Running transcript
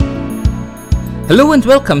Hello and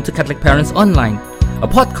welcome to Catholic Parents Online, a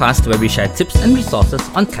podcast where we share tips and resources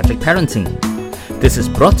on Catholic parenting. This is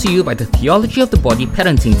brought to you by the Theology of the Body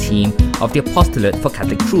parenting team of the Apostolate for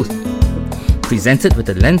Catholic Truth. Presented with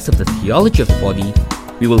the lens of the theology of the body,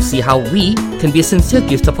 we will see how we can be a sincere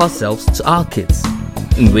gift of ourselves to our kids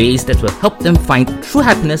in ways that will help them find true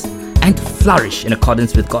happiness and flourish in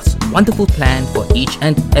accordance with God's wonderful plan for each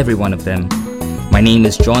and every one of them. My name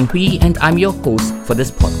is John Hui and I'm your host for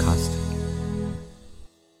this podcast.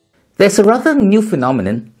 There's a rather new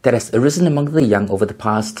phenomenon that has arisen among the young over the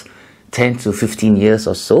past 10 to 15 years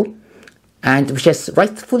or so, and which has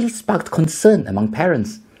rightfully sparked concern among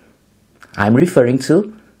parents. I'm referring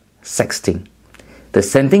to sexting, the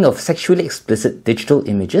sending of sexually explicit digital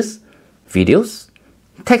images, videos,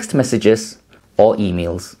 text messages, or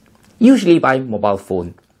emails, usually by mobile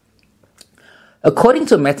phone. According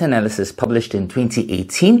to a meta-analysis published in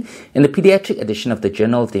 2018 in the pediatric edition of the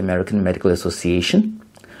Journal of the American Medical Association,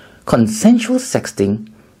 consensual sexting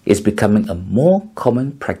is becoming a more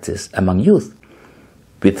common practice among youth,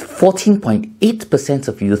 with 14.8%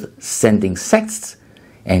 of youth sending sexts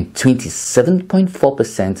and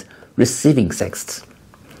 27.4% receiving sexts.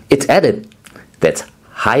 It added that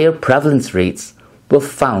higher prevalence rates were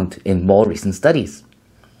found in more recent studies,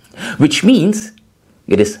 which means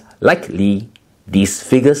it is likely these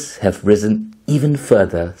figures have risen even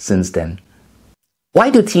further since then. Why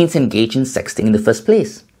do teens engage in sexting in the first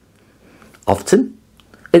place? Often,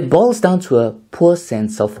 it boils down to a poor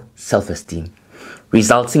sense of self-esteem,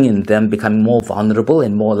 resulting in them becoming more vulnerable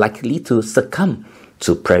and more likely to succumb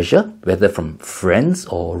to pressure, whether from friends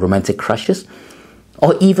or romantic crushes,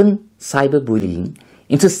 or even cyberbullying,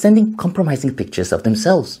 into sending compromising pictures of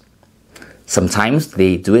themselves. Sometimes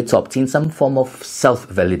they do it to obtain some form of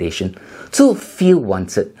self-validation, to feel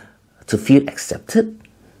wanted, to feel accepted,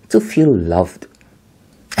 to feel loved.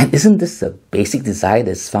 And isn't this a basic desire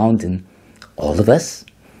that's found in all of us?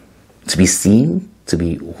 To be seen, to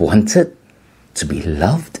be wanted, to be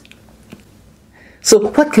loved. So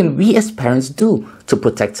what can we as parents do to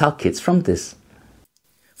protect our kids from this?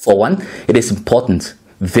 For one, it is important,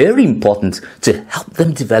 very important, to help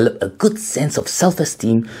them develop a good sense of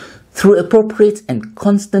self-esteem through appropriate and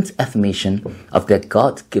constant affirmation of their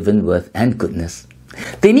God-given worth and goodness.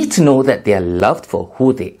 They need to know that they are loved for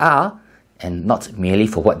who they are and not merely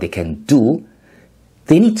for what they can do.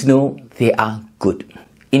 They need to know they are good,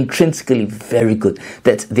 intrinsically very good,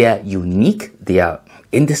 that they are unique, they are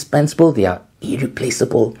indispensable, they are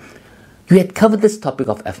irreplaceable. We had covered this topic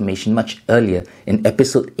of affirmation much earlier in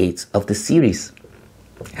episode 8 of the series.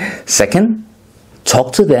 Second,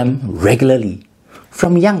 talk to them regularly,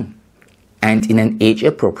 from young, and in an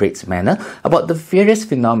age-appropriate manner about the various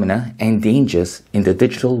phenomena and dangers in the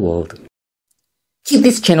digital world. Keep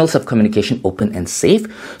these channels of communication open and safe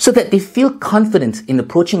so that they feel confident in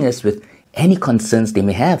approaching us with any concerns they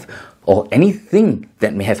may have or anything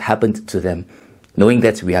that may have happened to them, knowing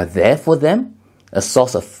that we are there for them, a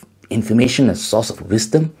source of information, a source of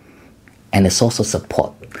wisdom, and a source of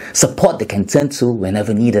support. Support they can turn to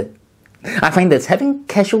whenever needed. I find that having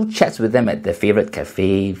casual chats with them at their favorite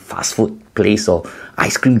cafe, fast food place, or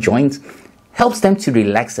ice cream joint helps them to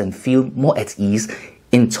relax and feel more at ease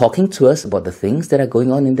in talking to us about the things that are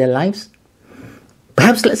going on in their lives.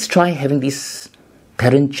 Perhaps let's try having these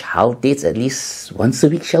parent-child dates at least once a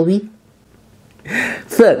week, shall we?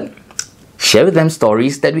 Third, share with them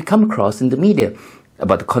stories that we come across in the media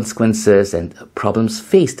about the consequences and problems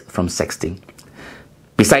faced from sexting.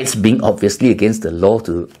 Besides being obviously against the law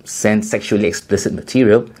to send sexually explicit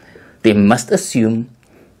material, they must assume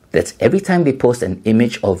that every time they post an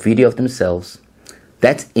image or video of themselves,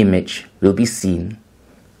 that image will be seen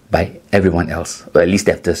by everyone else, or at least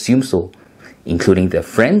they have to assume so, including their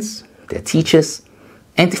friends, their teachers,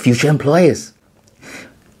 and future employers.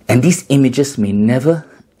 And these images may never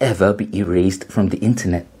ever be erased from the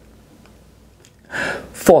internet.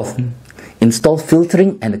 Fourth, install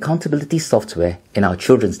filtering and accountability software in our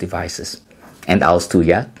children's devices, and ours too,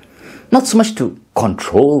 yeah? Not so much to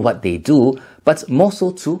control what they do, but more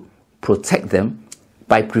so to protect them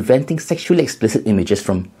by preventing sexually explicit images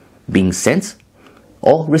from being sent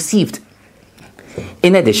or received.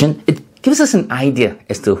 In addition, it gives us an idea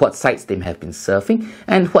as to what sites they may have been surfing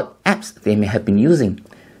and what apps they may have been using,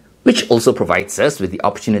 which also provides us with the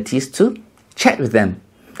opportunities to chat with them,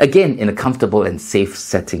 again in a comfortable and safe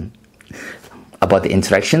setting, about the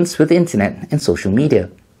interactions with the internet and social media.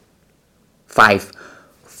 5.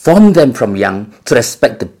 Form them from young to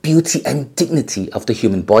respect the beauty and dignity of the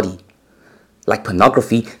human body. Like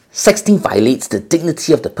pornography, sexting violates the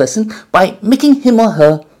dignity of the person by making him or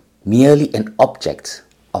her merely an object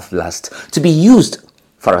of lust, to be used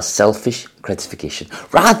for our selfish gratification,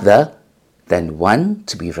 rather than one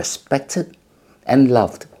to be respected and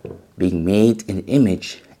loved, being made in the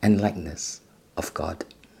image and likeness of God.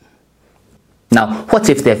 Now, what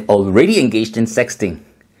if they've already engaged in sexting?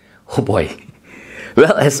 Oh boy.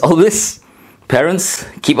 Well, as always, parents,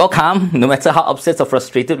 keep our calm, no matter how upset or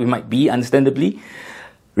frustrated we might be, understandably.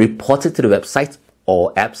 Report it to the website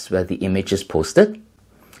or apps where the image is posted.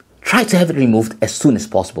 Try to have it removed as soon as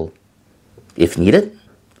possible. If needed,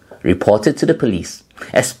 report it to the police,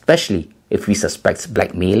 especially if we suspect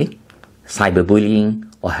blackmailing,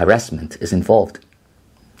 cyberbullying, or harassment is involved.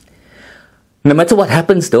 No matter what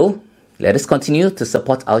happens though, let us continue to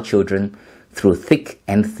support our children through thick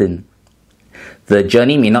and thin. The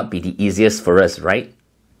journey may not be the easiest for us, right?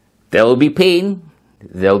 There will be pain,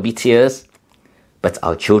 there will be tears, but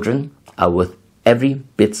our children are worth every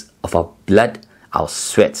bit of our blood, our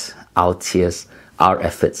sweat, our tears, our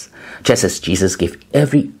efforts, just as Jesus gave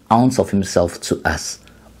every ounce of himself to us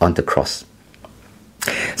on the cross.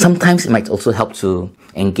 Sometimes it might also help to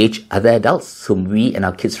engage other adults whom we and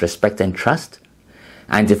our kids respect and trust.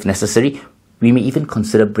 And if necessary, we may even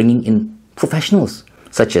consider bringing in professionals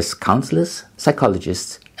such as counselors,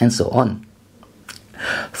 psychologists, and so on.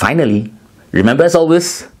 Finally, remember as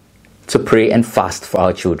always to pray and fast for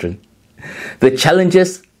our children. The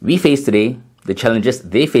challenges we face today, the challenges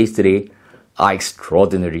they face today are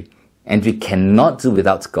extraordinary, and we cannot do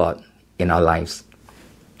without God in our lives.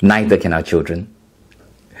 Neither can our children.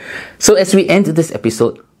 So as we end this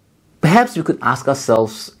episode, perhaps we could ask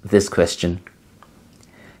ourselves this question.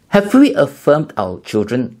 Have we affirmed our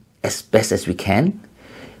children as best as we can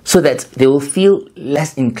so that they will feel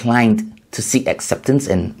less inclined to seek acceptance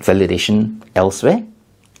and validation elsewhere?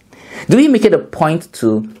 Do we make it a point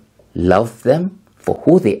to love them for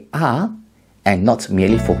who they are and not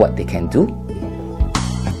merely for what they can do?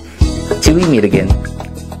 Till we meet again,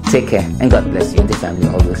 take care and God bless you and your family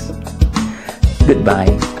always.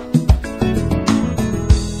 Goodbye.